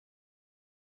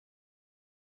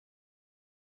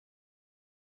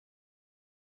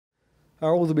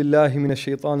أعوذ بالله من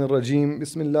الشيطان الرجيم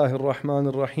بسم الله الرحمن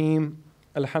الرحيم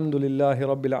الحمد لله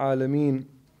رب العالمين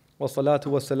والصلاة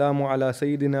والسلام على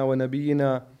سيدنا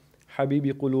ونبينا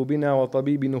حبيب قلوبنا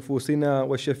وطبيب نفوسنا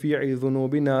وشفيع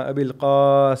ذنوبنا أبي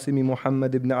القاسم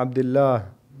محمد بن عبد الله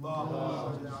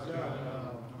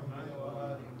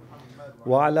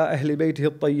وعلى أهل بيته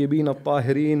الطيبين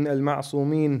الطاهرين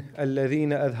المعصومين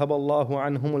الذين أذهب الله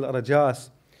عنهم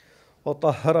الأرجاس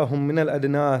وطهرهم من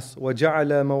الأدناس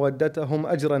وجعل مودتهم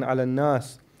أجرا على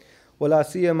الناس ولا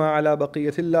سيما على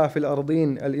بقية الله في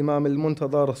الأرضين الإمام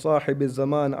المنتظر صاحب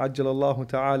الزمان عجل الله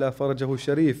تعالى فرجه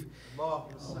الشريف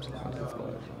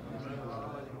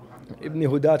ابن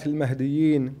هداة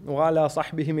المهديين وعلى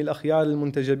صحبهم الأخيار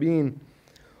المنتجبين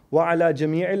وعلى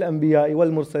جميع الأنبياء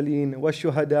والمرسلين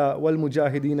والشهداء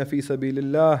والمجاهدين في سبيل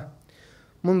الله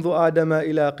منذ آدم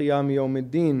إلى قيام يوم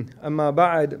الدين. أما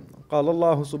بعد، قال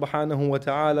الله سبحانه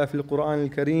وتعالى في القرآن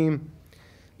الكريم: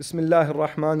 بسم الله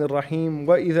الرحمن الرحيم: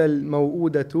 وإذا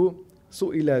الموءودة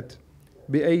سئلت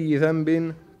بأي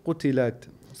ذنب قتلت.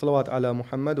 صلوات على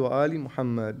محمد وآل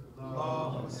محمد.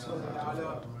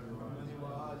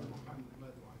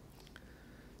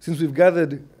 Since we've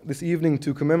gathered this evening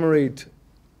to commemorate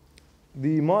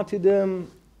the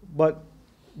martyrdom, but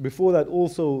before that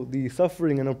also the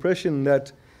suffering and oppression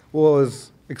that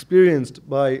was experienced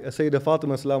by Sayyida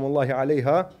Fatima salamullahi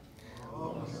alayha,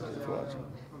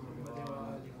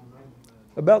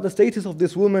 about the status of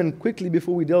this woman, quickly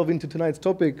before we delve into tonight's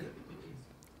topic,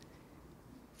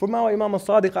 from our Imam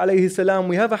as-Sadiq alayhi salam,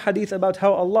 we have a hadith about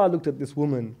how Allah looked at this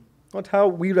woman, not how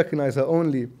we recognize her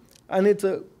only. And it's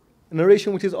a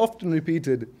narration which is often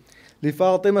repeated.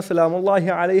 لفاطمة سلام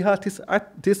الله عليها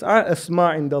تسعة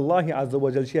أسماء عند الله عز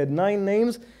وجل. She had 9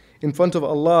 names in front of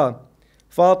Allah.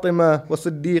 Fatima,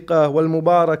 والصديقة,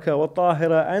 والمباركة,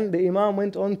 والطاهرة. And the Imam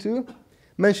went on to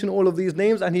mention all of these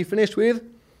names, and he finished with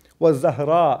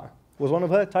والزهراء, was one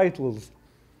of her titles.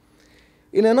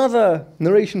 In another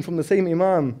narration from the same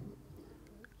Imam,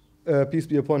 peace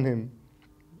be upon him,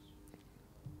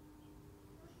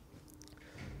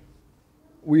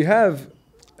 we have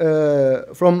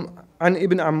from An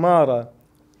Ibn Ammara,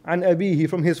 An Abihi,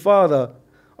 from his father,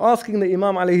 asking the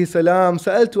Imam alayhi salam,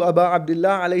 سألت أبا عبد الله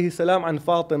عليه السلام عن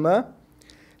فاطمة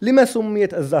لما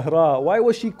سميت الزهراء. Why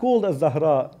was she called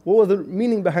الزهراء? What was the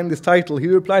meaning behind this title? He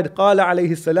replied, قال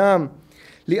عليه السلام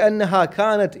لأنها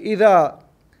كانت إذا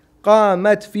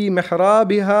قامت في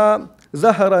محرابها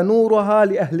زهر نورها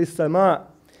لأهل السماء.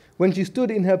 When she stood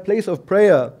in her place of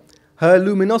prayer, her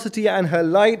luminosity and her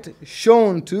light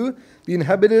shone to the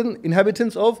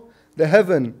inhabitants of the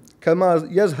heaven. كما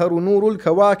يزهر نور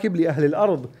الكواكب لأهل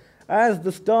الأرض. As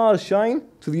the stars shine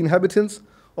to the inhabitants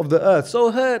of the earth. So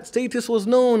her status was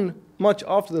known much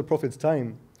after the Prophet's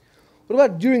time. What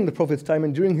about during the Prophet's time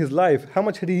and during his life? How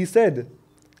much had he said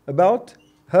about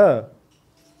her?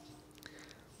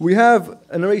 We have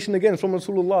a narration again from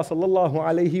Rasulullah sallallahu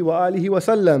alayhi wa alihi wa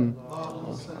sallam,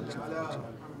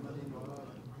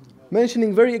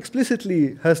 mentioning very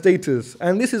explicitly her status.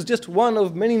 And this is just one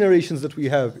of many narrations that we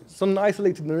have. It's not an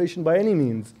isolated narration by any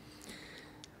means.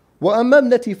 وَأَمَّا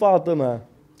ابْنَتِي فَاطِمَةَ.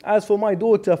 As for my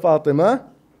daughter Fatima,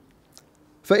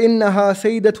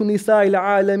 فَإِنَّهَا سَيْدَةُ نِسَاءِ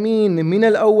الْعَالَمِينَ مِنَ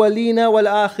الْأَوَّلِينَ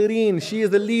وَالْآخِرِينَ. She is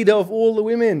the leader of all the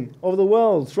women of the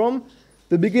world, from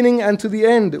the beginning and to the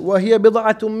end. وَهِيَ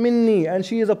بِضْعَةٌ مِّنِّي. And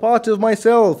she is a part of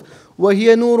myself.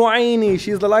 وَهِيَ نُورُ عَيْنِي.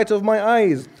 She is the light of my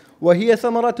eyes. وَهِيَ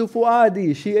ثَمَرَةُ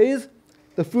فُؤَادِي. She is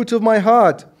the fruit of my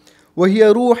heart.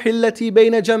 وَهِيَ رُوحِ الَّتِي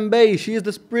بَيْنَ جَنْبَيْ. She is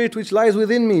the spirit which lies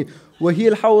within me.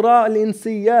 وَهِيَ الْحَوْرَاء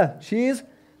الْإِنسِيَّةِ. She is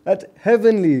that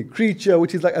heavenly creature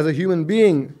which is like as a human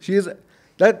being. She is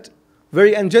that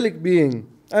very angelic being.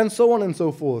 And so on and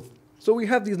so forth. So we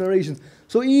have these narrations.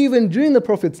 So even during the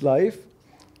Prophet's life,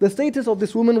 the status of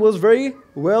this woman was very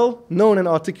well known and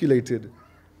articulated.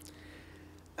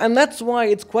 And that's why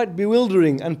it's quite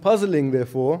bewildering and puzzling,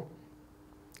 therefore,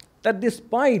 that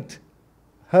despite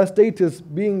her status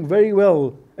being very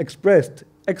well expressed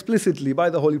explicitly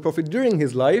by the Holy Prophet during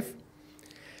his life,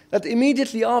 that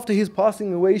immediately after his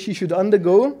passing away she should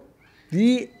undergo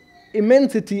the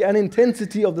immensity and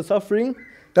intensity of the suffering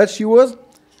that she was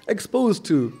exposed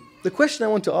to. The question I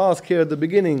want to ask here at the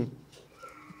beginning,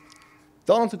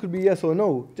 the answer could be yes or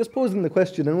no. Just posing the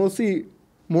question, and we'll see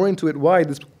more into it why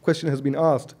this question has been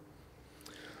asked.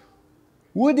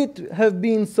 Would it have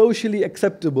been socially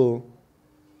acceptable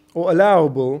or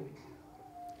allowable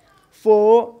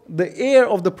for the heir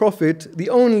of the Prophet, the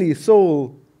only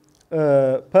sole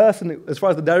person as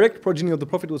far as the direct progeny of the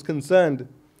Prophet was concerned,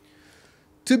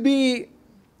 to be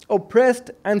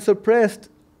oppressed and suppressed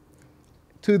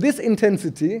to this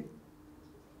intensity,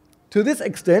 to this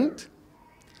extent,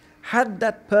 had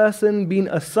that person been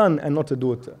a son and not a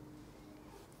daughter.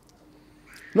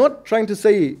 Not trying to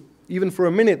say, even for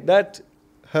a minute, that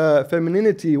her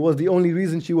femininity was the only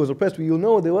reason she was oppressed. We all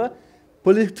know there were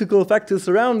political factors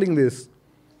surrounding this.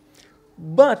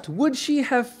 But would she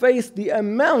have faced the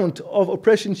amount of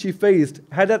oppression she faced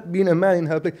had that been a man in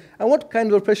her place? And what kind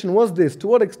of oppression was this? To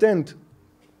what extent?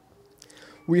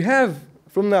 We have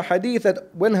from the hadith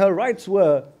that when her rights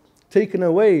were taken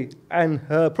away and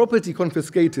her property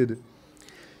confiscated,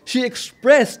 she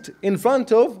expressed in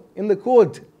the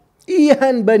court,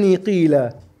 Ihan Bani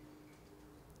Qila.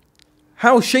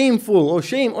 How shameful or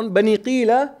shame on Bani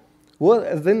Qila,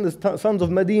 as in the sons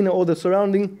of Medina or the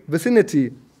surrounding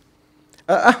vicinity.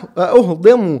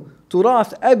 أَأُهْضِمُ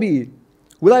تُرَاث أَبِي.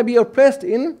 Will I be oppressed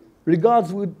in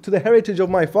regards to the heritage of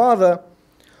my father?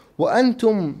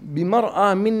 وَأَنْتُمْ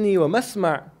بِمَرْأَى مِنِّي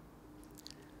وَمَسْمَعْ.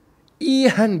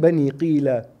 إِيهًا بَنِي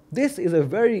قِيلَ. This is a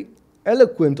very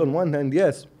eloquent, on one hand,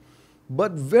 yes,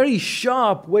 but very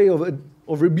sharp way of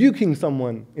rebuking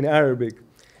someone in Arabic.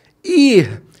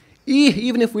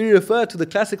 Even if we refer to the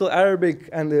classical Arabic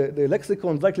and the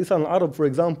lexicons like Lisan al-Arab, for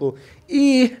example,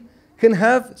 can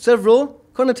have several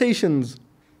connotations.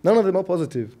 None of them are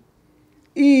positive.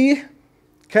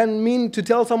 Can mean to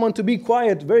tell someone to be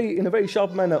quiet in a very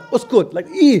sharp manner. Uskut, like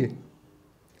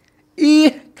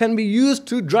can be used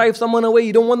to drive someone away.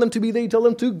 You don't want them to be there, you tell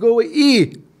them to go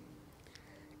away.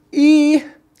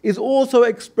 Is also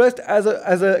expressed as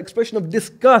an expression of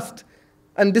disgust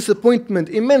and disappointment,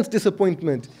 immense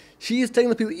disappointment. She is telling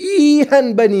the people,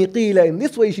 Ihan Bani Qila. In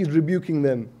this way she's rebuking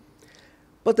them.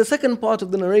 But the second part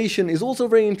of the narration is also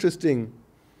very interesting.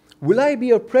 Will I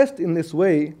be oppressed in this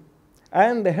way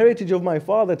and the heritage of my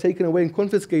father taken away and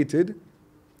confiscated,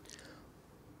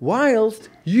 whilst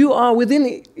you are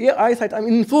within eyesight, I'm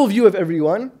in full view of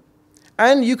everyone,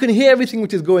 and you can hear everything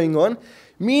which is going on,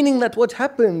 meaning that what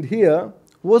happened here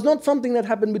was not something that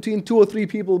happened between 2 or 3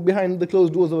 people behind the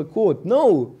closed doors of a court.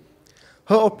 No.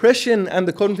 Her oppression and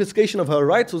the confiscation of her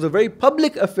rights was a very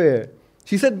public affair.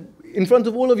 She said, in front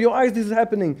of all of your eyes, this is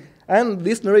happening. And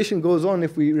this narration goes on,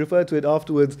 if we refer to it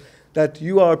afterwards, that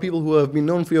you are people who have been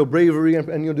known for your bravery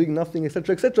and you're doing nothing,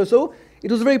 etc., etc. So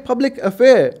it was a very public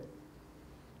affair.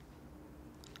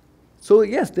 So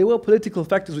yes, there were political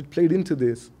factors which played into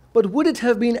this. But would it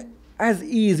have been as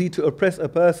easy to oppress a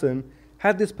person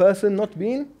had this person not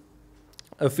been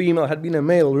a female, had been a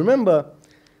male? Remember,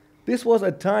 this was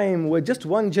a time where just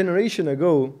 1 generation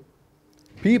ago,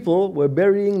 people were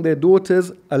burying their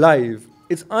daughters alive.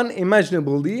 It's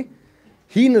unimaginable, the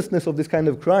heinousness of this kind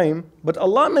of crime. But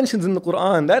Allah mentions in the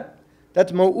Quran that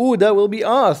Maw'uda will be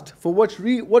asked for what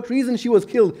reason she was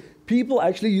killed. People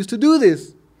actually used to do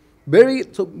this.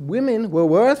 So women were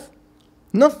worth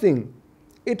nothing.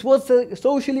 It was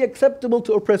socially acceptable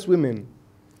to oppress women.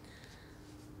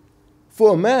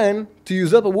 For a man to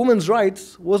usurp a woman's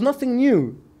rights was nothing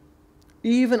new.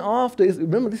 Even after,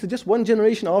 remember, this is just 1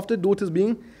 generation after daughters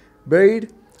being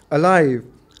buried alive.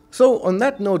 So on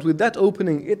that note, with that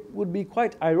opening, it would be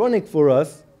quite ironic for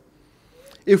us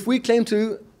if we claim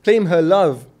her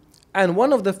love, and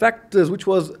one of the factors which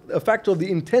was a factor of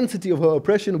the intensity of her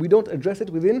oppression, we don't address it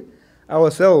within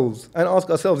ourselves and ask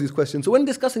ourselves these questions. So when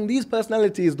discussing these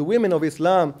personalities, the women of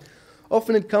Islam,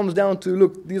 often it comes down to,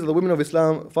 look, these are the women of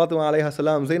Islam, Fatima alayha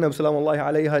salam, Zainab salamullahi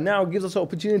alayha, now gives us an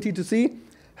opportunity to see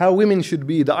how women should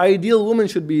be. The ideal woman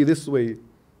should be this way.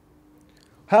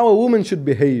 How a woman should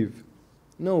behave.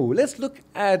 No, let's look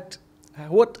at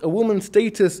what a woman's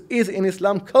status is in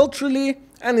Islam culturally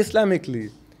and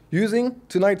Islamically, using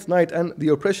tonight's night and the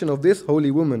oppression of this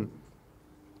holy woman.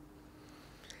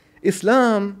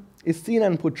 Islam is seen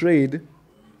and portrayed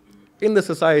in the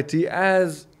society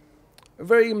as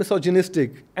very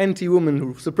misogynistic,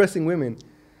 anti-woman, suppressing women.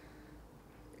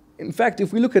 In fact,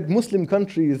 if we look at Muslim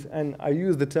countries, and I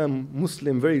use the term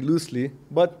Muslim very loosely,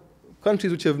 but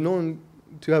countries which have known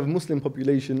to have Muslim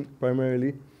population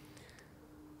primarily,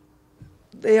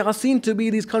 they are seen to be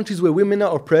these countries where women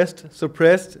are oppressed,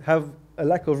 suppressed, have a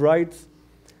lack of rights.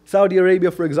 Saudi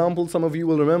Arabia, for example, some of you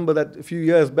will remember that a few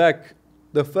years back,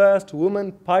 the first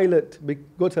woman pilot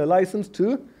got her license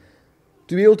to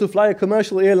be able to fly a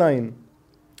commercial airline.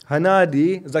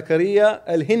 Hanadi Zakaria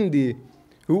al-Hindi,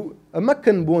 a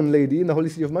Meccan-born lady in the holy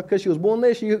city of Mecca. She was born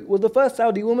there. She was the first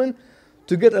Saudi woman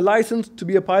to get a license to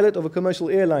be a pilot of a commercial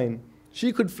airline.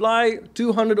 She could fly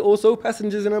 200 or so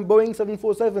passengers in a Boeing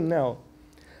 747 now.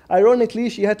 Ironically,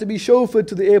 she had to be chauffeured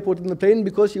to the airport in the plane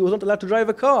because she was not allowed to drive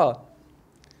a car.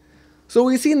 So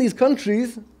we see in these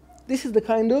countries, this is the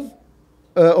kind of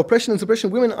oppression and suppression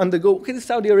women undergo. Okay, this is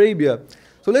Saudi Arabia.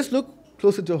 So let's look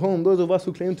closer to home, those of us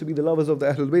who claim to be the lovers of the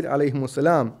Ahlul Bayt alayhimus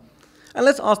salam. And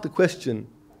let's ask the question,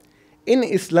 in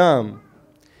Islam,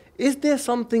 is there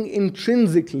something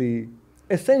intrinsically,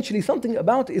 essentially something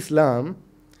about Islam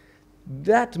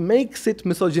that makes it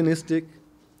misogynistic,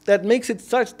 that makes it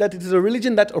such that it is a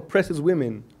religion that oppresses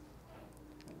women?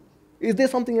 Is there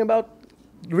something about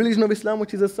the religion of Islam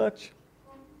which is as such?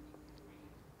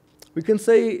 We can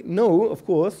say no, of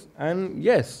course, and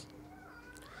yes.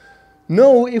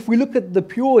 No, if we look at the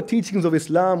pure teachings of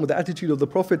Islam with the attitude of the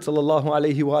Prophet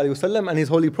ﷺ and his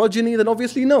holy progeny, then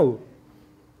obviously no.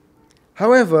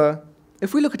 However,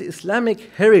 if we look at Islamic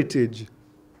heritage,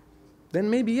 then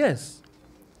maybe yes.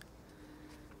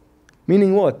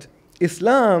 Meaning what?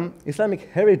 Islamic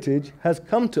heritage has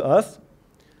come to us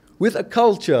with a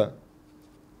culture.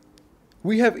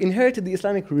 We have inherited the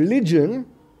Islamic religion.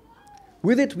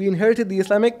 With it, we inherited the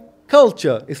Islamic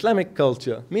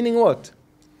culture. Meaning what?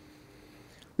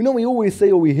 We always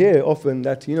say, or we hear often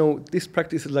that, this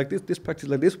practice is like this practice is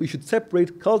like this. We should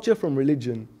separate culture from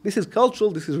religion. This is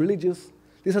cultural, this is religious.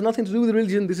 This has nothing to do with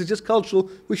religion, this is just cultural.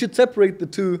 We should separate the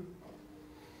two.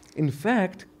 In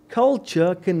fact,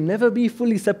 culture can never be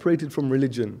fully separated from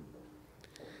religion.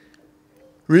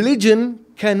 Religion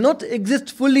cannot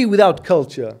exist fully without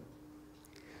culture.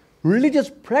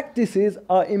 Religious practices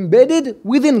are embedded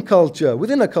within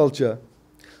a culture.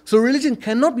 So religion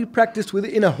cannot be practiced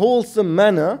in a wholesome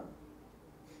manner,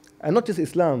 and not just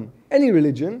Islam, any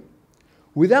religion,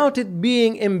 without it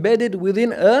being embedded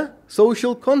within a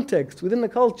social context, within a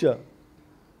culture.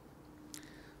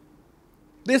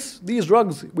 These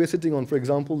rugs we're sitting on, for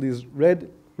example, these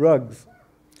red rugs.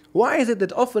 Why is it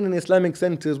that often in Islamic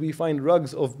centers we find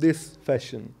rugs of this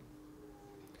fashion?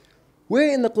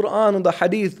 Where in the Quran or the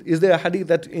Hadith is there a Hadith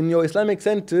that in your Islamic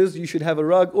centers you should have a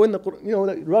rug, or in the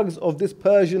Quran, rugs of this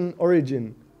Persian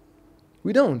origin?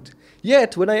 We don't.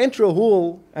 Yet when I enter a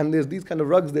hall and there's these kind of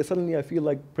rugs there, suddenly I feel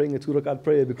like praying a 2 rakat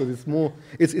prayer because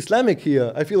it's Islamic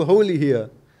here. I feel holy here.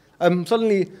 I'm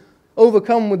suddenly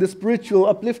overcome with the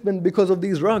spiritual upliftment because of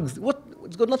these rugs. What?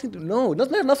 It's got nothing to no. There's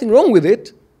nothing wrong with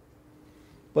it,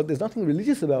 but there's nothing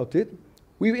religious about it.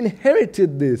 We've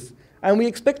inherited this, and we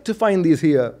expect to find these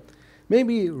here.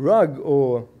 Maybe rug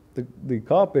or the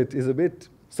carpet is a bit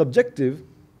subjective.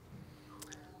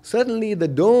 Certainly the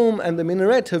dome and the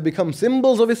minaret have become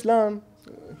symbols of Islam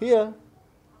here.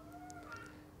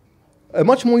 A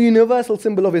much more universal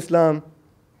symbol of Islam.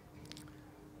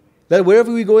 That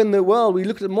wherever we go in the world, we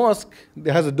look at a mosque,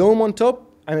 there has a dome on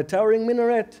top and a towering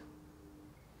minaret.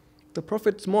 The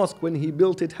Prophet's mosque, when he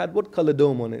built it, had what color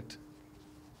dome on it?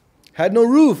 Had no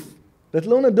roof, let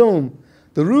alone a dome.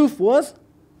 The roof was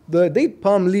the date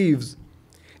palm leaves.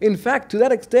 In fact, to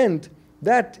that extent,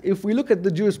 that if we look at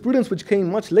the jurisprudence which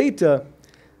came much later,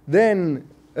 then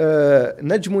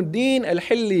Najmuddin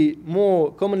al-Hilli,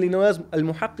 more commonly known as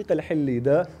al-Muhaqqiq al-Hilli,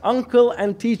 the uncle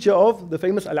and teacher of the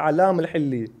famous al-Alam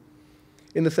al-Hilli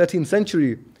in the 13th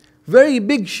century, very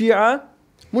big Shia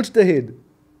mujtahid.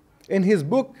 In his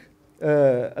book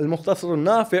Al-Mukhtasar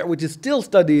al-Nafi', which is still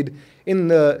studied in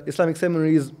the Islamic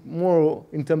seminaries more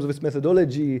in terms of its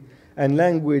methodology and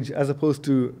language as opposed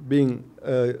to being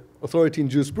authority in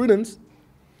jurisprudence.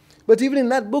 But even in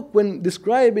that book, when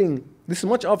describing, this is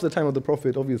much after the time of the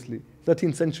Prophet, obviously,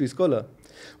 13th century scholar,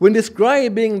 when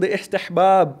describing the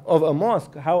istihbab of a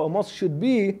mosque, how a mosque should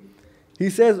be, he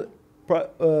says,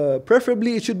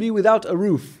 preferably it should be without a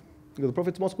roof, because the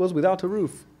Prophet's mosque was without a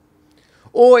roof.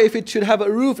 Or if it should have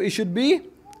a roof, it should be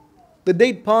the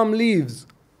date palm leaves.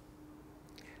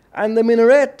 And the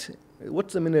minaret,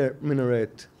 what's the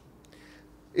minaret?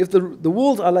 If the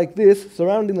walls are like this,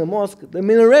 surrounding the mosque, the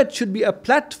minaret should be a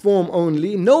platform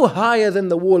only, no higher than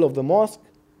the wall of the mosque,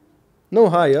 no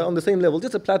higher, on the same level,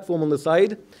 just a platform on the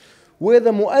side, where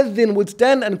the mu'adhin would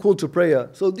stand and call to prayer.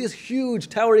 So these huge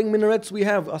towering minarets we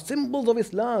have are symbols of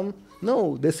Islam.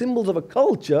 No, they're symbols of a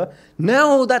culture.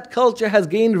 Now that culture has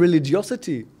gained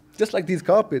religiosity, just like these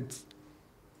carpets.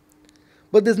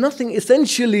 But there's nothing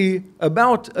essentially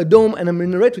about a dome and a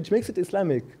minaret which makes it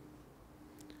Islamic.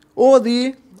 Or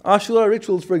the Ashura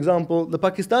rituals, for example. The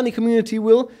Pakistani community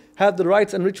will have the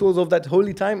rites and rituals of that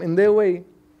holy time in their way.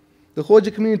 The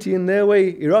Khoja community in their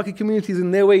way, Iraqi communities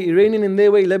in their way, Iranian in their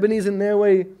way, Lebanese in their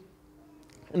way.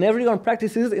 And everyone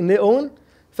practices in their own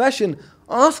fashion.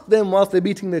 Ask them whilst they're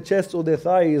beating their chests or their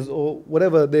thighs or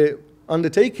whatever they're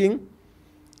undertaking,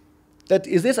 that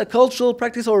is this a cultural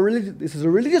practice or a religious? This is a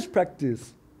religious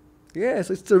practice. Yes,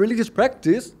 it's a religious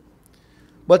practice,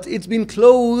 but it's been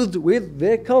clothed with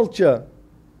their culture.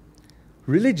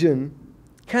 Religion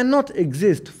cannot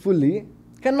exist fully,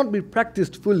 cannot be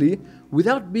practiced fully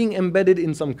without being embedded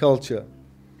in some culture.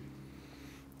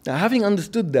 Now, having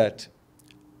understood that,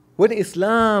 when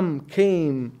Islam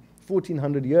came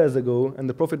 1400 years ago, and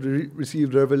the Prophet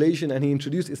received revelation and he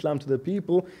introduced Islam to the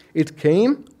people, it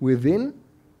came within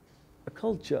a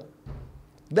culture.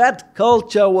 That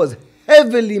culture was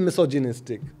heavily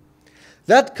misogynistic.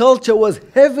 That culture was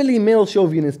heavily male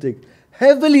chauvinistic,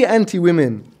 heavily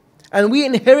anti-women. And we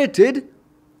inherited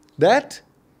that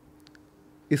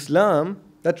Islam,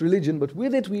 that religion, but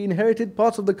with it we inherited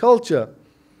parts of the culture.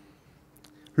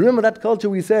 Remember that culture,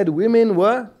 we said women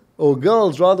were, or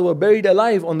girls rather, were buried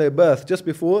alive on their birth just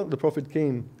before the Prophet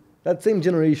came. That same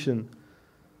generation.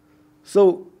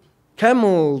 So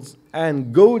camels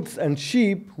and goats and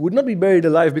sheep would not be buried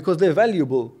alive because they're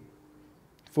valuable.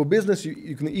 For business,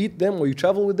 you can eat them or you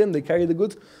travel with them, they carry the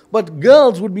goods. But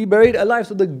girls would be buried alive.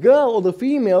 So the girl or the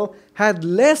female had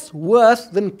less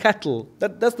worth than cattle.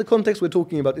 That's the context we're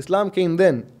talking about. Islam came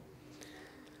then.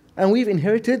 And we've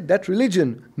inherited that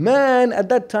religion. Man at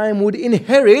that time would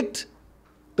inherit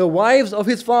the wives of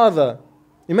his father.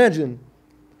 Imagine.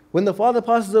 When the father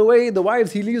passes away, the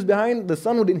wives he leaves behind, the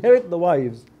son would inherit the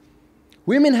wives.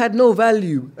 Women had no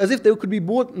value, as if they could be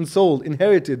bought and sold,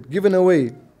 inherited, given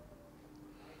away.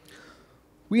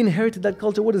 We inherited that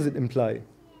culture. What does it imply?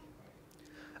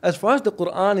 As far as the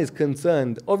Quran is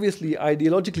concerned, obviously,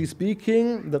 ideologically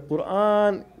speaking, the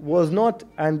Quran was not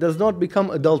and does not become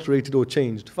adulterated or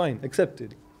changed. Fine,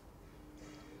 accepted.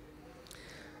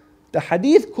 The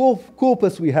hadith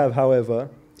corpus we have, however,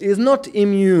 is not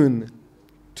immune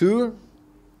to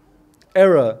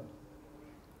error.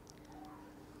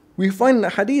 We find in the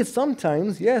hadith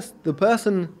sometimes, yes,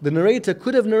 the narrator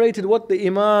could have narrated what the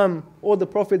Imam or the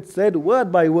Prophet said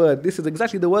word by word. This is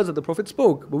exactly the words that the Prophet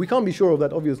spoke, but we can't be sure of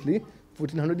that, obviously,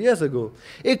 1400 years ago.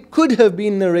 It could have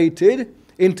been narrated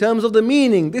in terms of the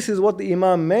meaning. This is what the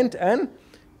Imam meant, and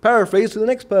paraphrased to the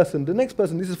next person. The next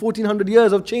person, this is 1400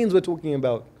 years of chains we're talking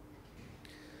about.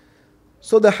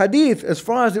 So the hadith, as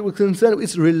far as it was concerned,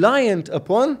 is reliant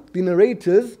upon the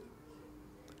narrators,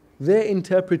 their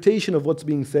interpretation of what's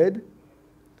being said,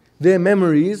 their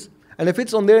memories, and if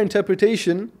it's on their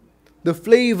interpretation, the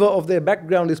flavor of their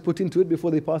background is put into it before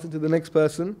they pass it to the next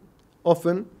person,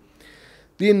 often.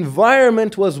 The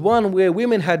environment was one where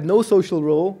women had no social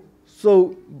role,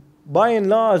 so by and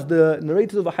large the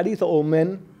narrators of a hadith are all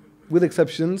men, with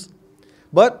exceptions,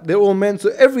 but they're all men,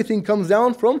 so everything comes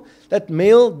down from that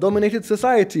male-dominated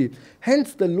society.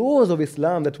 Hence the laws of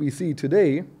Islam that we see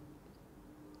today,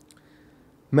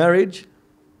 marriage,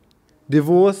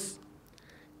 divorce,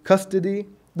 custody,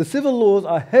 the civil laws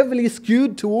are heavily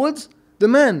skewed towards the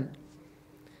man.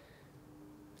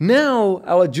 Now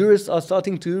our jurists are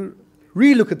starting to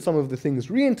relook at some of the things,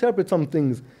 reinterpret some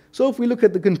things. So if we look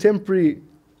at the contemporary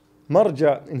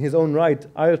marja in his own right,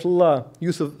 Ayatollah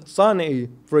Yusuf Sana'i,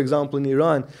 for example, in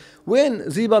Iran, when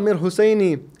Ziba Mir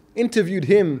Husseini interviewed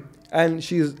him, and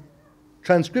she's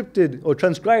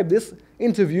transcribed this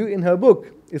interview in her book,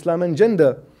 Islam and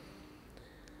Gender,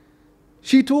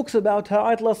 she talks about how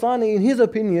Ayatollah Sana'i, in his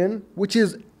opinion, which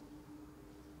is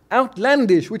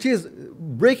outlandish, which is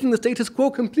breaking the status quo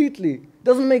completely,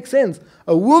 doesn't make sense.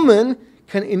 A woman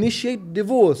can initiate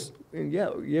divorce. And yeah,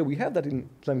 we have that in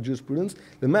Islamic jurisprudence.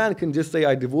 The man can just say,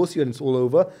 I divorce you, and it's all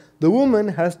over. The woman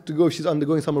has to go, if she's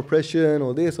undergoing some oppression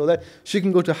or this or that, she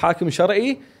can go to Hakim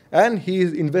Shar'i, and he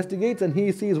investigates and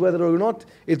he sees whether or not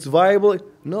it's viable.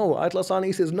 No, Ayatollah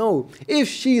Sana'i says no. If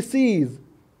she sees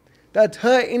that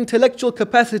her intellectual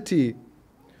capacity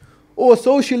or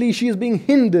socially she is being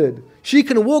hindered, she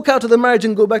can walk out of the marriage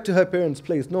and go back to her parents'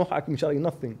 place. No Hakim Shar'i,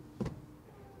 nothing.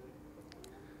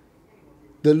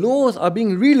 The laws are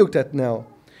being relooked at now.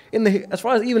 As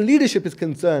far as even leadership is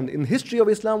concerned, in the history of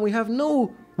Islam, we have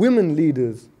no women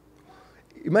leaders.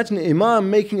 Imagine an imam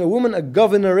making a woman a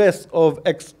governess or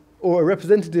a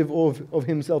representative of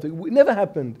himself. It never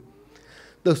happened.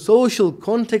 The social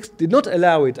context did not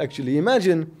allow it, actually.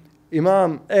 Imagine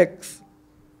Imam X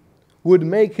would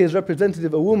make his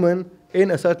representative a woman in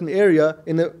a certain area,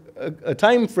 in a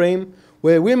time frame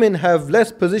where women have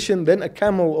less position than a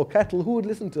camel or cattle. Who would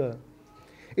listen to her?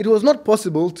 It was not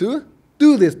possible to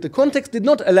do this. The context did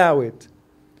not allow it.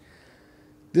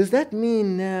 Does that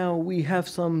mean now we have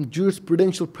some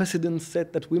jurisprudential precedent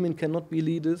set that women cannot be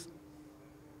leaders?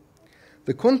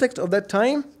 The context of that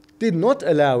time did not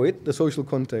allow it, the social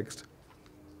context.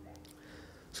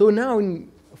 So now, in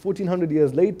 1400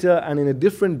 years later, and in a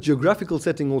different geographical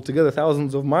setting altogether,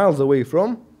 thousands of miles away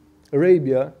from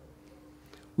Arabia,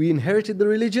 we inherited the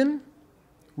religion,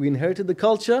 we inherited the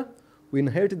culture, we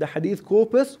inherited the hadith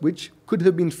corpus, which could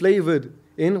have been flavored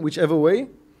in whichever way.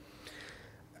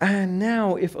 And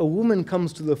now if a woman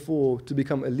comes to the fore to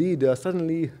become a leader,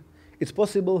 suddenly it's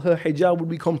possible her hijab would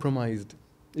be compromised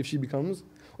if she becomes,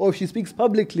 or if she speaks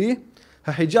publicly,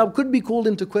 Her hijab could be called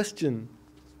into question.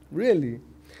 Really.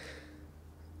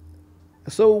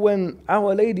 So when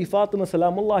Our Lady Fatima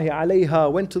Salamullahi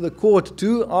alayha went to the court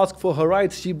to ask for her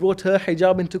rights, she brought her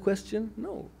hijab into question?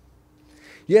 No.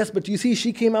 Yes, but you see,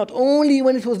 she came out only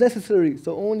when it was necessary.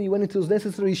 So only when it was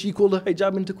necessary she called her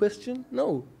hijab into question?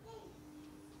 No.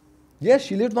 Yes,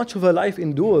 she lived much of her life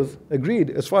indoors, agreed,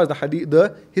 as far as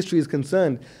the history is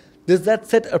concerned. Does that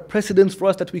set a precedence for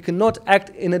us that we cannot act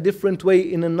in a different way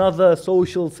in another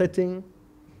social setting,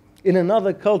 in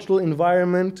another cultural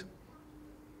environment?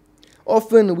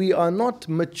 Often we are not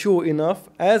mature enough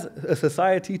as a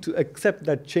society to accept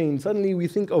that change. Suddenly we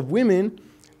think of women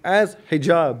as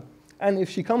hijab. And if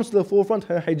she comes to the forefront,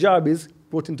 her hijab is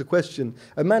brought into question.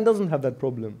 A man doesn't have that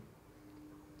problem.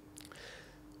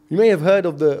 You may have heard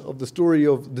of the story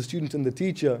of the student and the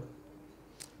teacher.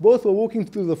 Both were walking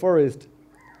through the forest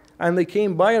and they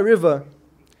came by a river.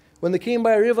 When they came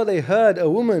by a river, they heard a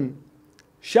woman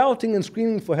shouting and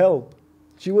screaming for help.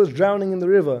 She was drowning in the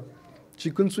river. She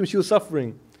couldn't swim, she was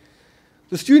suffering.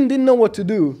 The student didn't know what to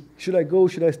do. Should I go?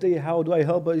 Should I stay? How do I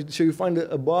help her? Should you find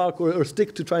a bark or a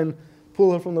stick to try and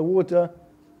pull her from the water?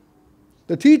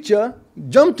 The teacher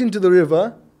jumped into the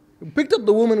river, picked up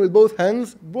the woman with both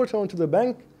hands, brought her onto the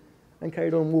bank, and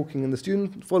carried on walking. And the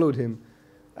student followed him.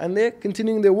 And they're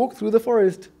continuing their walk through the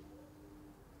forest.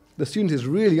 The student is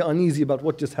really uneasy about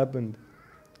what just happened.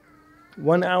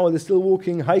 1 hour, they're still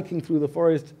walking, hiking through the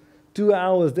forest. 2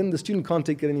 hours, then the student can't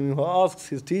take it anymore. He asks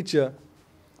his teacher,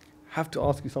 I have to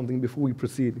ask you something before we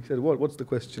proceed. He said, what's the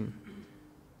question?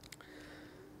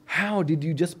 How did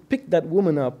you just pick that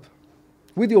woman up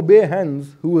with your bare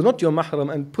hands, who was not your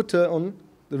mahram, and put her on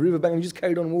the riverbank and just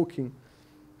carried on walking?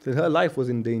 He said her life was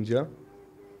in danger.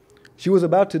 She was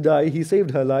about to die. He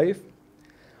saved her life.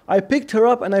 I picked her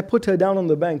up and I put her down on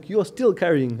the bank. You're still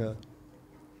carrying her.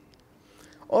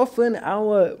 Often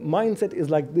our mindset is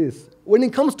like this. When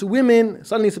it comes to women,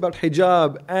 suddenly it's about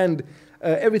hijab and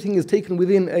everything is taken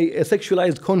within a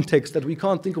sexualized context, that we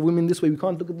can't think of women this way, we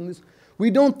can't look at them this way.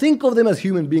 We don't think of them as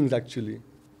human beings actually.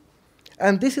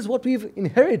 And this is what we've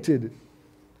inherited.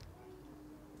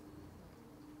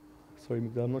 Sorry,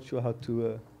 I'm not sure how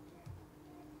to...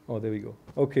 Oh, there we go.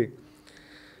 Okay.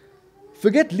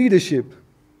 Forget leadership.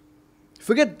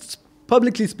 Forget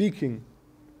publicly speaking.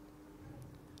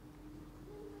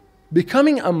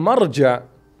 Becoming a marja.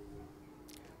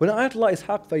 When Ayatollah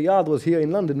Ishaq Fayyad was here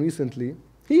in London recently,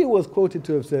 he was quoted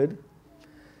to have said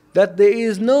that there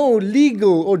is no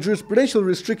legal or jurisprudential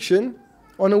restriction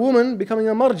on a woman becoming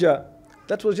a marja.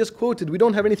 That was just quoted. We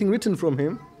don't have anything written from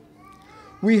him.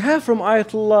 We have from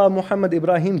Ayatollah Muhammad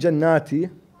Ibrahim Jannati,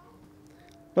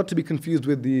 not to be confused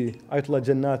with the Ayatollah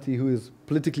Jannati who is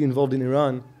politically involved in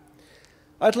Iran.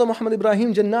 Ayatollah Muhammad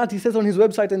Ibrahim Jannati says on his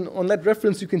website, and on that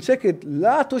reference you can check it,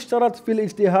 لا تشترط في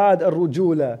الاجتهاد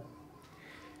الرجولة.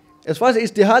 As far as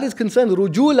ijtihad is concerned,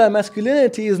 rujula,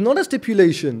 masculinity, is not a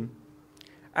stipulation.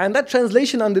 And that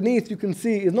translation underneath, you can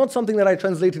see, is not something that I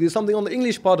translated, it's something on the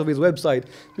English part of his website.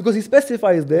 Because he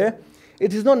specifies there,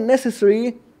 it is not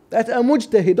necessary that a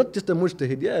mujtahid, not just a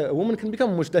mujtahid, yeah, a woman can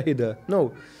become a mujtahida,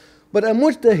 no. But a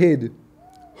mujtahid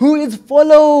who is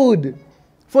followed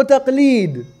for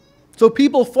taqleed. So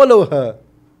people follow her,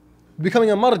 becoming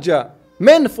a marja.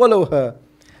 Men follow her.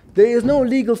 There is no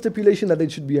legal stipulation that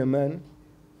it should be a man.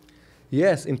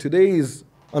 Yes, in today's,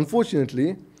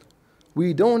 unfortunately,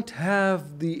 we don't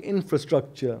have the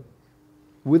infrastructure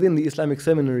within the Islamic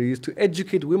seminaries to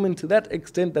educate women to that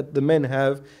extent that the men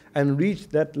have and reach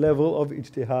that level of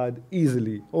ijtihad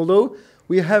easily. Although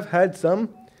we have had some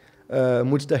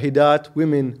mujtahidat,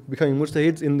 women becoming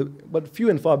mujtahids, but few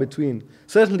and far between.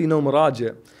 Certainly no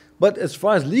maraja. But as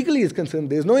far as legally is concerned,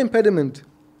 there is no impediment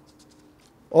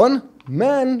on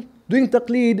man doing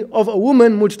taqleed of a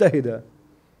woman mujtahida.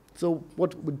 So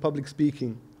what with public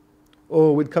speaking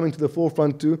or with coming to the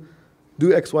forefront to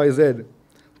do X, Y, Z?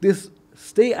 This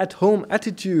stay-at-home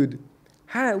attitude,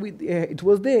 it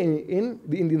was there in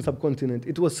the Indian subcontinent.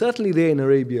 It was certainly there in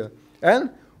Arabia.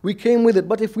 And we came with it.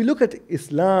 But if we look at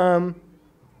Islam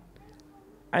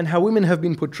and how women have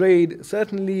been portrayed,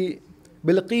 certainly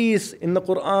Bilqis in the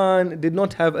Quran did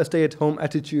not have a stay-at-home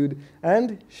attitude.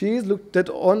 And she is looked at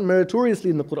on meritoriously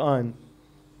in the Quran.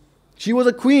 She was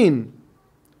a queen.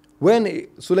 When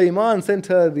Sulaiman sent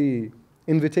her the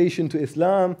invitation to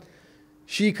Islam,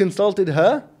 she consulted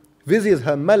her viziers,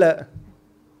 her mala.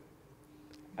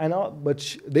 What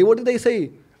did they say?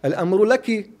 Al-amru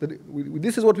laki.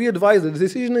 This is what we advise. The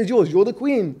decision is yours. You're the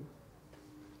queen.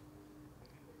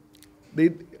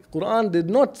 The Quran did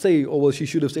not say, oh, well, she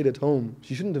should have stayed at home.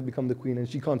 She shouldn't have become the queen and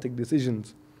she can't take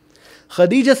decisions.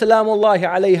 Khadija salamullahi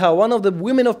alayha, one of the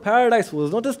women of paradise,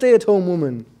 was not a stay-at-home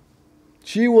woman.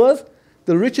 She was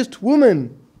the richest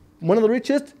woman, one of the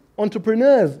richest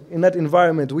entrepreneurs in that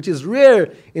environment, which is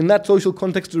rare in that social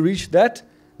context to reach that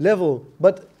level.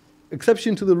 But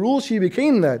exception to the rule, she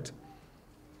became that.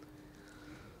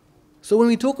 So when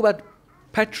we talk about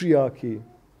patriarchy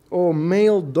or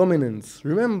male dominance,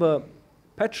 remember,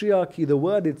 patriarchy, the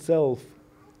word itself,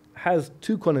 has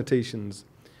two connotations,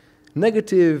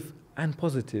 negative and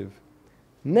positive.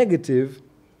 Negative,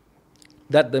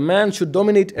 that the man should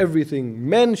dominate everything.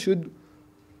 Men should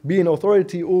be in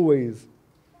authority always.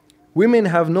 Women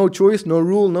have no choice, no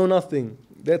rule, no nothing.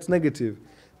 That's negative.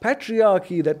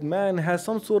 Patriarchy, that man has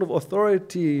some sort of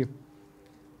authority,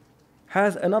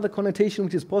 has another connotation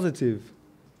which is positive.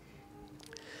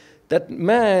 That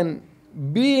man,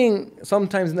 being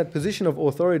sometimes in that position of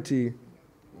authority,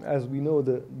 as we know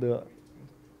the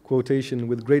quotation,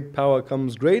 with great power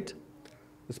comes great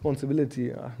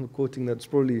responsibility. I'm quoting that's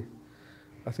probably,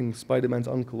 I think, Spider-Man's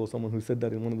uncle or someone who said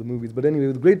that in one of the movies. But anyway,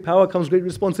 with great power comes great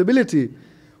responsibility.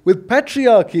 With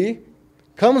patriarchy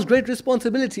comes great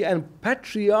responsibility, and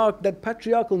that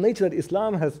patriarchal nature that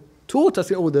Islam has taught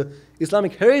us, or the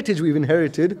Islamic heritage we've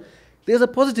inherited, there's a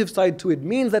positive side to it.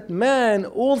 Means that man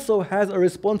also has a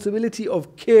responsibility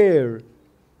of care,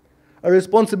 a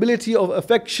responsibility of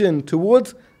affection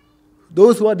towards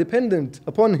those who are dependent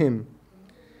upon him.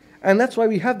 And that's why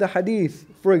we have the hadith.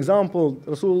 For example,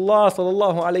 Rasulullah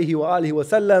sallallahu alayhi wa alihi wa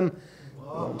sallam,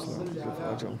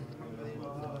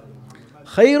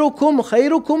 خيركم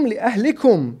خيركم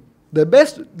لأهلكم. The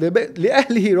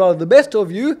best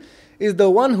of you is the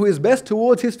one who is best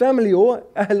towards his family, or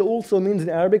ahl also means in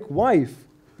Arabic wife,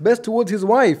 best towards his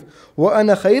wife.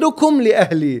 وَأَنَا خَيْرُكُمْ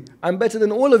لِأَهْلِي. I'm better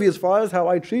than all of you as far as how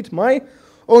I treat my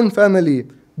own family.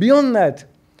 Beyond that,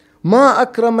 مَا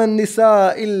أَكْرَمَ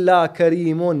النِّسَاء إِلَّا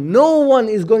كَرِيمٌ. No one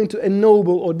is going to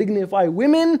ennoble or dignify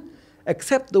women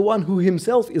except the one who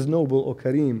himself is noble or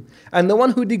kareem, and the one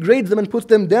who degrades them and puts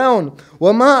them down.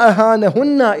 وَمَا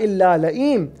أَهَانَهُنَّ إِلَّا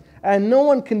لَئِيمٌ. And no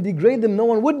one can degrade them, no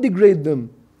one would degrade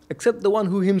them, except the one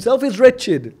who himself is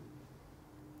wretched.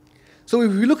 So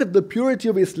if we look at the purity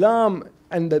of Islam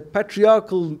and the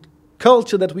patriarchal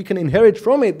culture that we can inherit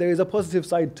from it, there is a positive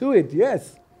side to it,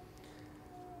 yes.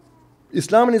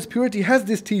 Islam in its purity has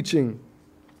this teaching.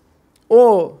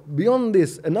 Or beyond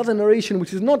this, another narration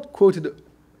which is not quoted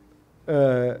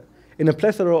in a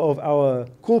plethora of our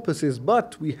corpuses,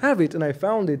 but we have it, and I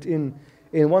found it in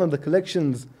one of the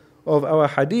collections of our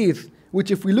hadith,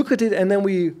 which if we look at it and then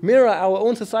we mirror our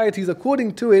own societies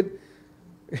according to it,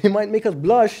 it might make us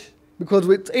blush because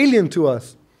it's alien to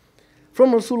us.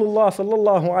 From Rasulullah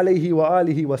sallallahu alayhi wa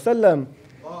alihi wa sallam,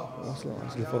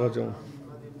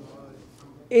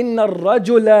 Inna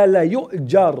ar-rajula la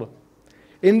yu'jar.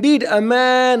 Indeed, a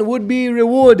man would be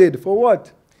rewarded for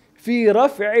what? Fi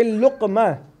raf'il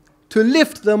luqma, to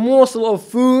lift the morsel of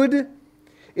food,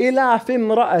 ila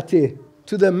fimra'atih,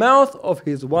 to the mouth of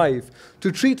his wife.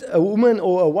 To treat a woman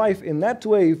or a wife in that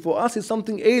way, for us is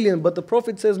something alien, but the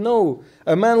Prophet says no,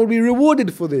 a man will be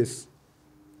rewarded for this.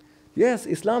 Yes,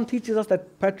 Islam teaches us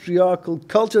that patriarchal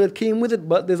culture that came with it,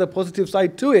 but there's a positive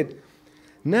side to it.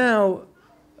 Now,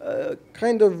 a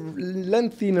kind of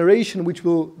lengthy narration which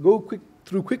will go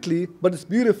through quickly, but it's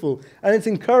beautiful and it's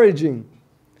encouraging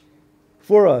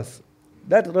for us.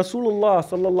 That Rasulullah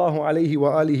sallallahu alayhi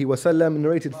wa alihi wa sallam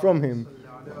narrated from him,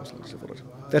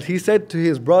 that he said to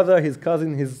his brother, his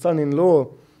cousin, his son-in-law,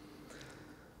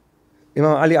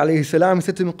 Imam Ali alayhi salam, he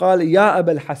said to him, قال يا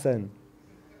أبا الحسن.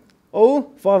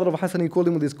 Oh, father of Hassan, he called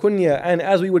him with his kunya. And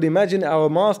as we would imagine, our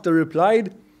master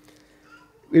replied,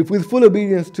 with full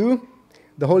obedience to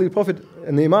the Holy Prophet,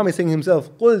 and the Imam is saying himself,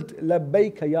 قلت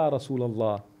لبيك يا رسول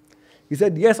الله. He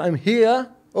said, yes, I'm here,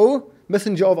 O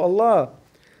Messenger of Allah.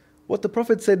 What the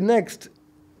Prophet said next,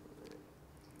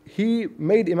 he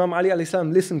made Imam Ali alayhi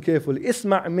salam listen carefully.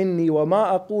 اسمع مني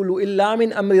وما أقول إلا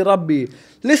من أمر ربي.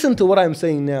 Listen to what I'm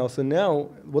saying now. So now,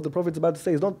 what the Prophet is about to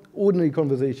say is not ordinary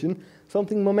conversation,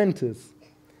 something momentous.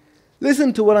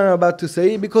 Listen to what I'm about to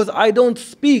say, because I don't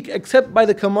speak except by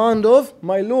the command of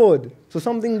my Lord. So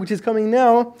something which is coming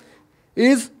now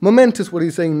is momentous, what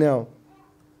he's saying now.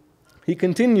 He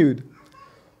continued,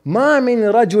 مَا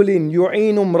مِن رَجُلٍ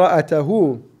يُعِينُ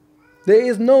امْرَأَتَهُ. There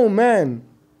is no man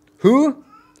who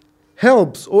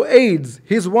helps or aids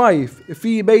his wife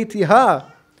في بيتها,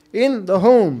 in the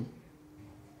home,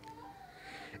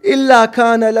 إلا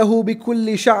كان له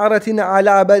بكل شعرة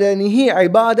على بدنه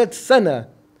عبادة سنة,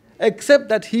 except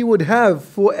that he would have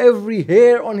for every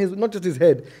hair on his, not just his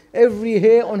head, every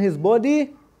hair on his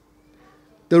body,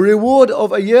 the reward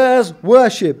of a year's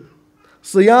worship.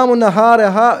 صيام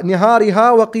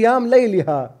نهارها وقيام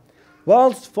ليلها,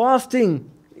 whilst fasting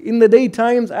in the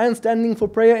daytimes and standing for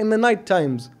prayer in the night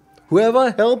times.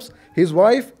 Whoever helps his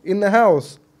wife in the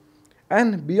house.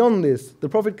 And beyond this, the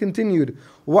Prophet continued,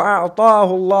 وَأَعْطَاهُ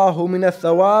اللَّهُ مِنَ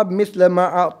الثَّوَابِ مِثْلَ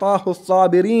مَا أَعْطَاهُ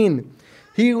الصَّابِرِينَ.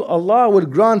 Allah would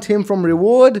grant him from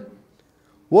reward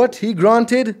what he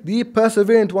granted the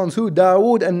perseverant ones, who?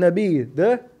 Dawood and Nabi,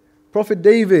 the Prophet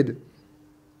David.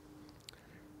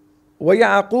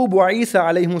 وَيَعْقُوبُ وَعِيسَى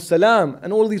عَلَيْهِمُ السَّلَامُ.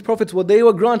 And all these prophets, what they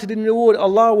were granted in reward,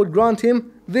 Allah would grant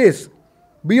him this.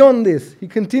 Beyond this, he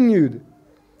continued,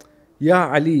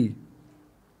 Ya Ali,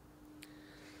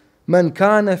 Man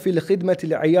kana fil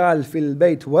khidmati al-'iyal fil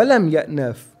bayt wa lam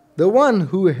ya'naf. The one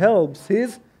who helps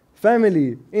his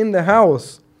family in the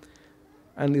house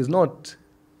and is not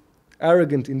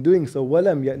arrogant in doing so.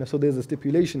 وَلَمْ يَأْنَفْ. So there's a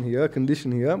stipulation here, a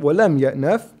condition here. وَلَمْ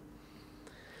يَأْنَفْ.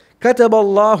 كَتَبَ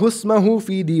اللَّهُ اسْمَهُ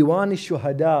فِي دِيوَانِ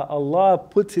الشُّهَدَاءِ. Allah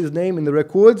puts his name in the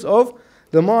records of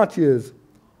the martyrs.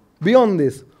 Beyond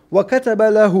this, وَكَتَبَ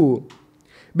لَهُ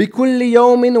بِكُلِّ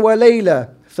يَوْمٍ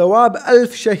وَلَيْلَةٍ ثَوَابَ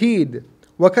أَلْفِ شَهِيدٍ.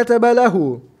 وَكَتَبَ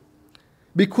لَهُ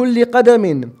بِكُلِّ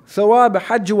قَدَمٍ ثَوَابَ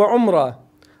حَجٍّ وَعُمْرَةٍ.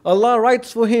 Allah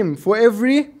writes for him, for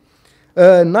every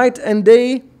night and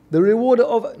day, the reward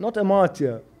of, not a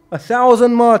martyr,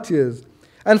 1,000 martyrs.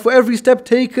 And for every step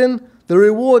taken, the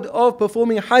reward of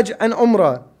performing Hajj and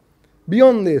Umrah.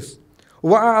 Beyond this,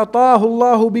 وَأَعْطَاهُ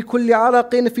اللَّهُ بِكُلِّ عَرَقٍ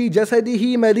فِي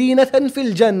جَسَدِهِ مَدِينَةً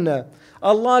فِي الْجَنَّةِ.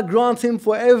 Allah grants him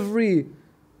for every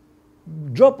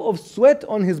drop of sweat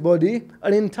on his body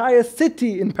an entire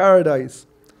city in paradise.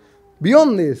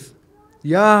 Beyond this,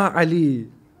 Ya Ali,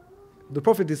 the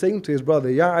Prophet is saying to his brother,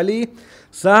 Ya Ali,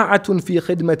 ساعة في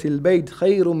خدمة البيت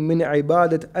خير من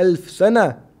عبادة ألف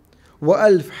سنة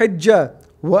وألف حجة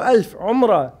وألف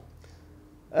عمرة.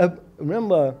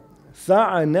 Remember,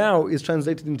 sa'a now is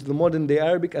translated into the modern day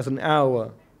Arabic as an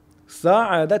hour.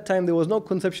 Sa'a, at that time there was no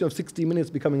conception of 60 minutes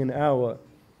becoming an hour.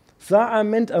 Sa'a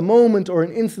meant a moment or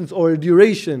an instance or a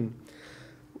duration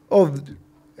of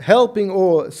helping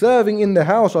or serving in the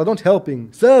house, or not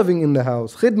helping, serving in the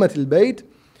house. Khidmat al-Bayt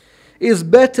is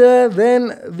better than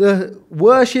the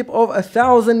worship of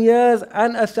 1,000 years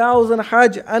and 1,000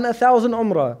 Hajj and 1,000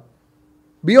 Umrah.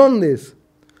 Beyond this,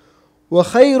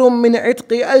 وَخَيْرٌ مِّنْ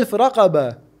عِتْقِ أَلْفِ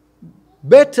رَقَبَةٍ.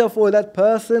 Better for that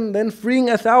person than freeing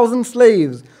 1,000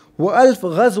 slaves. وَأَلْفِ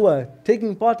غَزْوَةٍ.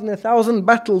 Taking part in 1,000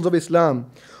 battles of Islam.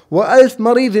 وَأَلْفِ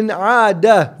مَرِيضٍ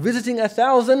عَادَةٍ. Visiting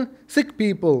 1,000 sick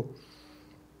people.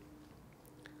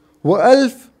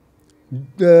 وَأَلْفِ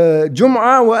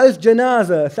Jum'ah wa alf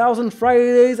janaza, 1,000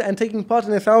 Fridays and taking part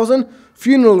in 1,000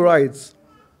 funeral rites.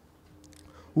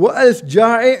 Wa alf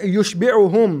ja'i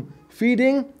yushbi'uhum,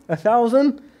 feeding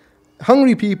 1,000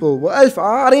 hungry people. Wa alf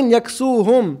a'arin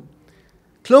yaksuhum,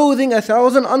 clothing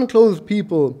 1,000 unclothed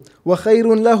people. Wa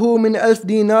khayrun lahu min alf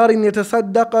dinarin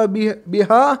yatasaddaqa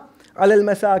biha ala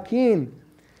al-masakin.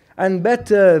 And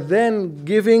better than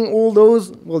giving all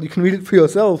those, well, you can read it for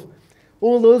yourself,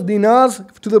 all those dinars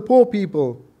to the poor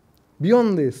people.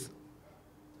 Beyond this,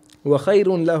 وَخَيْرٌ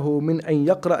لَهُ مِنْ أَنْ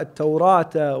يَقْرَأَ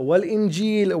التَّوْرَاةَ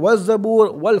وَالْإِنْجِيلَ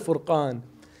وَالزَّبُورَ وَالْفُرْقَانِ.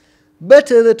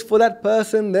 Better that for that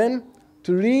person than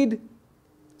to read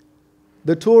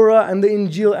the Torah and the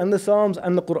Injil and the Psalms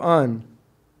and the Quran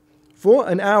for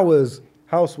an hour's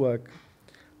housework.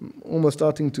 I'm almost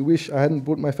starting to wish I hadn't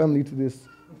brought my family to this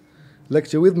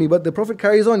lecture with me, but the Prophet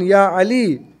carries on, Ya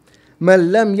Ali,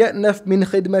 مَنْ لَمْ يَأْنَفْ مِنْ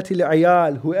خِدْمَةِ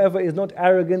الْعِيَالِ. Whoever is not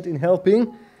arrogant in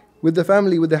helping with the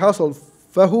family, with the household,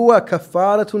 فَهُوَ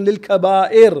كَفَّارَةٌ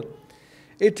لِلْكَبَائِرِ.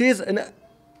 It is an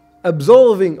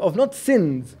absolving of not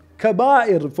sins,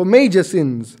 kaba'ir, for major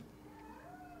sins.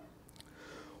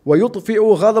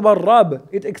 وَيُطْفِئُ غَضَبَ الرَّبِّ.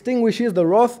 It extinguishes the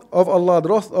wrath of Allah, the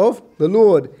wrath of the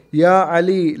Lord. يَا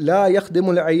عَلِي لَا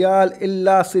يَخْدِمُ الْعِيَالِ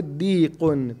إِلَّا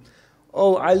صِدِّيقٌ.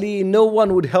 Oh Ali, no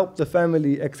one would help the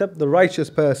family except the righteous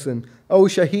person. Oh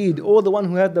Shaheed, or the one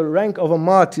who had the rank of a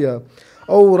martyr.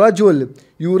 Oh Rajul,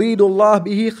 يُرِيدُ اللَّهُ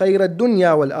بِهِ خَيْرَ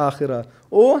الدُّنْيَا وَالْآخِرَةِ.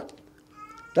 Or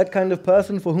that kind of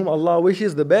person for whom Allah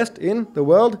wishes the best in the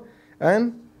world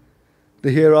and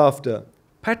the hereafter.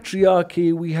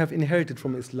 Patriarchy we have inherited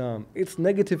from Islam, its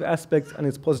negative aspects and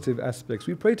its positive aspects.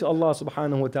 We pray to Allah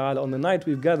subhanahu wa ta'ala on the night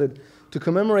we've gathered to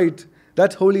commemorate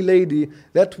that holy lady,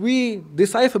 that we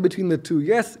decipher between the two.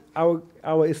 Yes,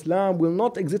 our Islam will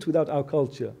not exist without our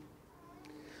culture,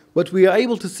 but we are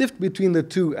able to sift between the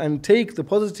two and take the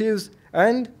positives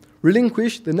and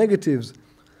relinquish the negatives.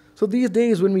 So these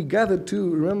days when we gather to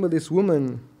remember this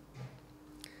woman,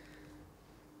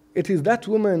 it is that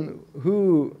woman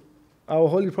who our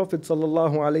Holy Prophet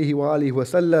sallallahu alaihi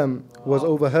wasallam was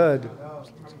overheard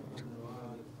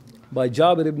by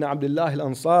Jabir ibn Abdullah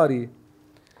al-Ansari.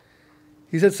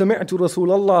 He said, سمعت رسول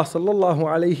الله صلى الله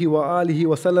عليه وآله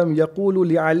وسلم يقول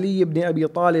لعلي بن أبي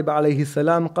طالب عليه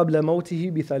السلام قبل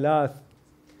موته بثلاث.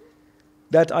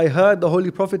 That I heard the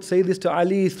Holy Prophet say this to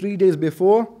Ali 3 days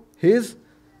before his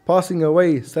passing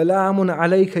away. سلام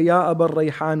عليك يا أبا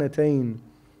الريحانتين.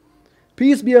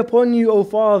 Peace be upon you, O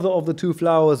father of the two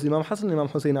flowers, Imam Hassan and Imam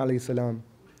Hussein alayhi salam.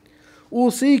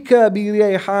 أوصيك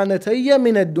بريحانتي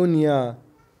من الدنيا.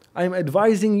 I am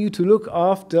advising you to look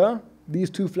after these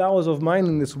two flowers of mine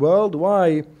in this world.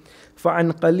 Why?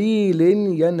 فَعَنْ قَلِيلٍ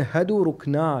يَنْهَدُ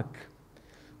رُكْنَاكَ.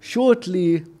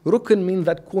 Shortly, rukn means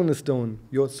that cornerstone,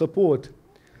 your support.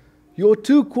 Your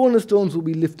two cornerstones will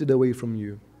be lifted away from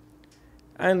you.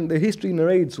 And the history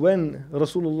narrates when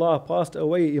Rasulullah passed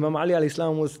away, Imam Ali alayhi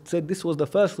salam said, this was the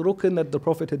first rukn that the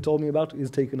Prophet had told me about is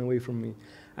taken away from me.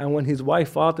 And when his wife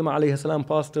Fatima alayhi salam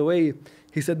passed away,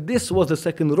 he said, this was the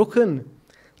second rukn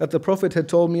that the Prophet had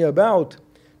told me about.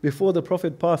 Before the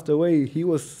Prophet passed away, he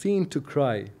was seen to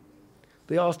cry.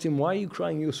 They asked him, why are you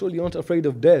crying? You're surely not afraid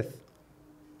of death.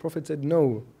 The Prophet said,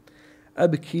 no.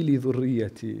 أبكي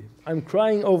لذريتي. I'm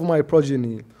crying over my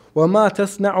progeny. وما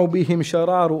تصنع بهم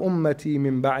شرار أمتي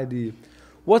من بعدي.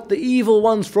 What the evil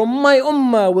ones from my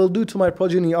ummah will do to my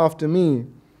progeny after me.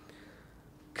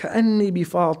 كأني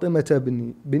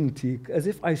بفاطمة بنتي. As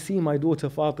if I see my daughter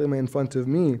Fatima in front of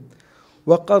me.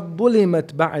 وَقَدْ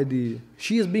ظُلِمَتْ بَعْدِي.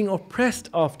 She is being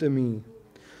oppressed after me.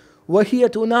 وَهِيَ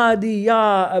تُنَادِي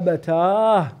يَا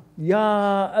أَبَتَاهِ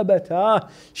يَا أَبَتَاهِ.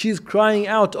 She is crying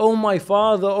out, oh my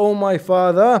father, oh my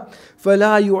father.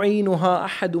 فَلَا يُعِينُهَا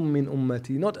أَحَدٌ مِّنْ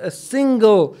أُمَّتِي. Not a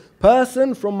single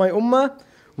person from my ummah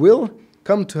will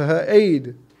come to her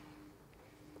aid.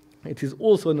 It is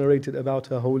also narrated about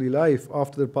her holy life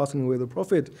after the passing away of the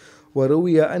Prophet.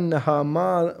 وروي أنها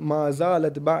ما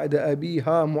زالت بعد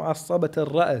أبيها معصبة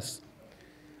الرأس.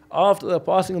 After the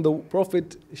passing of the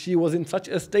Prophet, she was in such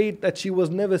a state that she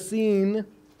was never seen,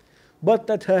 but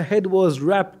that her head was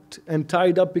wrapped and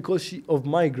tied up because of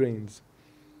migraines.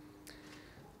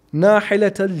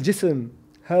 ناحلة الجسم.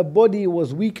 Her body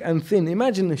was weak and thin.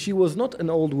 Imagine, she was not an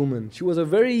old woman. She was a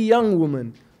very young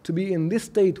woman. To be in this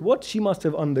state, what she must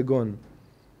have undergone.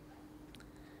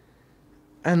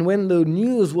 And when the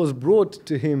news was brought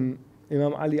to him,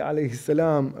 Imam Ali alayhi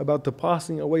salam, about the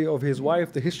passing away of his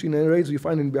wife, the history narrates, we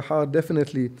find in Bihar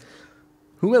definitely.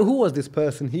 Who was this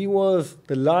person? He was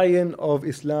the lion of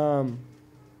Islam,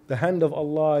 the hand of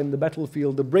Allah in the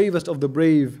battlefield, the bravest of the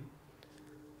brave,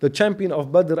 the champion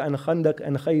of Badr and Khandaq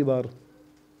and Khaybar.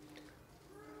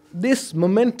 This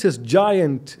momentous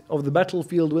giant of the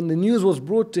battlefield, when the news was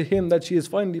brought to him that she has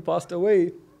finally passed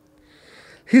away,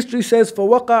 history says,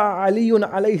 فَوَقَعَ عَلِيٌّ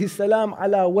عَلَيْهِ السَّلَامُ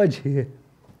عَلَى وَجْهِهِ.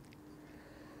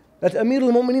 That Amir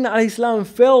al-Mu'mineen alayhi salam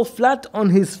fell flat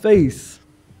on his face.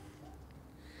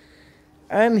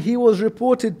 And he was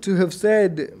reported to have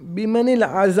said, بِمَنِ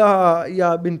الْعَزَاء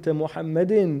يَا بِنْتَ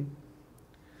مُحَمَّدٍ.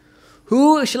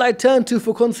 Who shall I turn to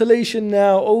for consolation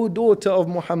now, O daughter of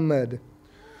Muhammad?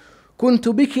 كنت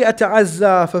بك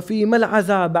أتعزى ففيما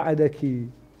العزى بعدك.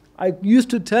 I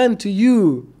used to turn to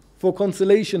you for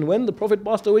consolation when the Prophet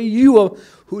passed away. You are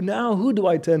who do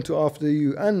I turn to after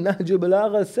you? And Nahj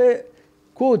Balagha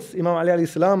quotes Imam Ali alayhi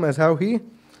salam as how he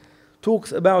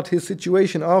talks about his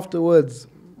situation afterwards.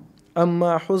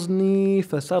 أما حزني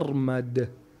فسرمد.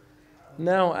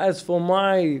 Now as for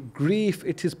my grief,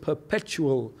 it is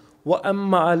perpetual.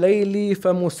 وأما ليلي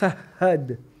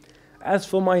فمسهد. As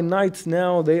for my nights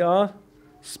now, they are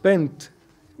spent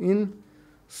in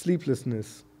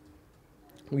sleeplessness.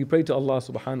 We pray to Allah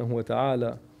subhanahu wa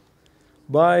ta'ala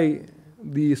by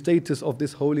the status of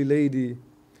this holy lady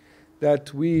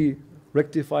that we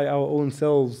rectify our own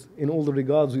selves in all the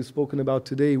regards we've spoken about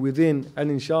today within,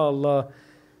 and inshallah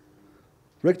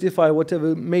rectify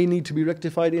whatever may need to be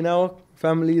rectified in our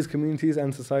families, communities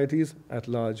and societies at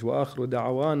large. وآخر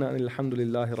دعوانا أن الحمد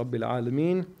لله رب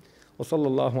العالمين. وصلى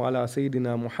الله على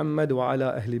سيدنا محمد وعلى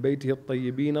أهل بيته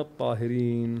الطيبين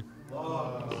الطاهرين.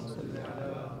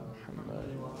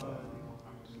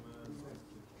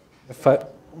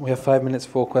 We have 5 minutes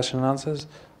for question and answers.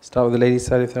 Start with the ladies'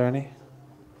 side if there are any.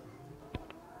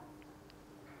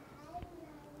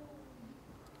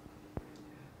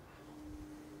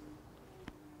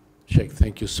 Shaykh,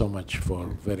 thank you so much for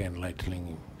very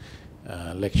enlightening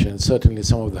lecture. And certainly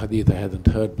some of the hadith I hadn't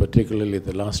heard, particularly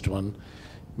the last one.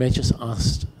 May I just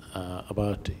ask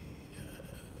about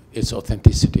its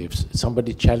authenticity? If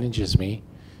somebody challenges me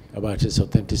about its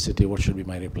authenticity, what should be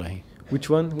my reply? Which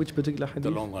one? Which particular hadith?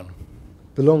 The long one.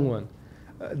 The long one.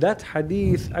 That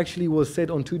hadith actually was said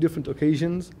on 2 different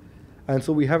occasions, And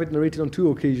so we have it narrated on 2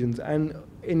 occasions and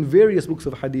in various books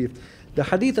of hadith. The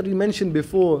hadith that we mentioned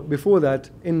before that,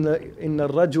 in the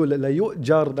rajul la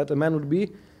yu'jar, that a man would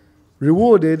be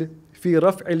rewarded fi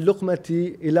raf'il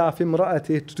luqmati ila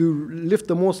fimra'atih, to lift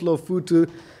the morsel of food to,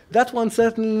 that one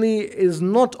certainly is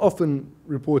not often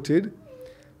reported,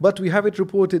 but we have it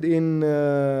reported in,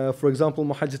 for example,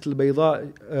 Muhajjat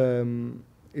al-Bayda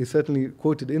is certainly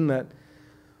quoted in that.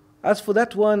 As for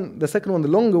that one, the second one, the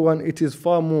longer one, it is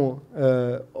far more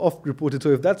oft reported. So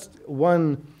if that's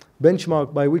one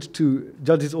benchmark by which to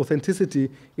judge its authenticity,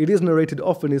 it is narrated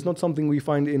often. It's not something we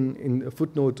find in a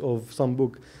footnote of some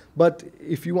book. But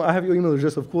if you want, I have your email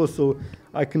address, of course, so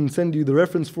I can send you the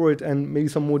reference for it and maybe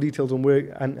some more details on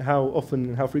where and how often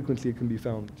and how frequently it can be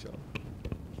found, inshallah.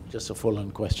 Just a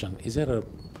follow-on question. Is there a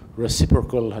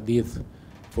reciprocal hadith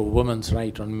for women's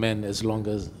right on men as long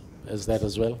as that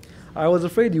as well? I was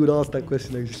afraid you would ask that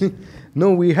question, actually.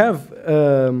 No, we have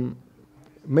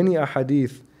many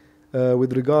ahadith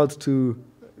with regards to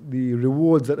the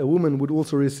rewards that a woman would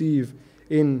also receive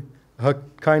in her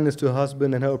kindness to her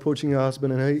husband and her approaching her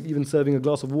husband and her even serving a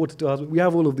glass of water to her husband. We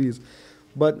have all of these.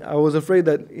 But I was afraid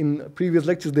that in previous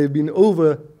lectures they've been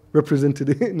over-represented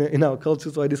in our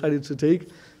culture, so I decided to take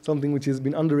something which has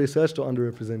been under-researched or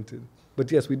underrepresented.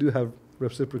 But yes, we do have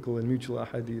reciprocal and mutual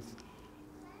ahadith.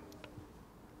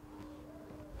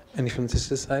 Any from the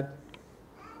sister side?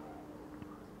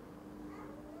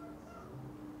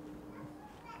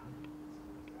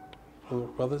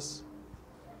 Brothers?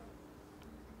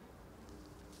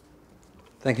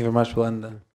 Thank you very much, Belinda.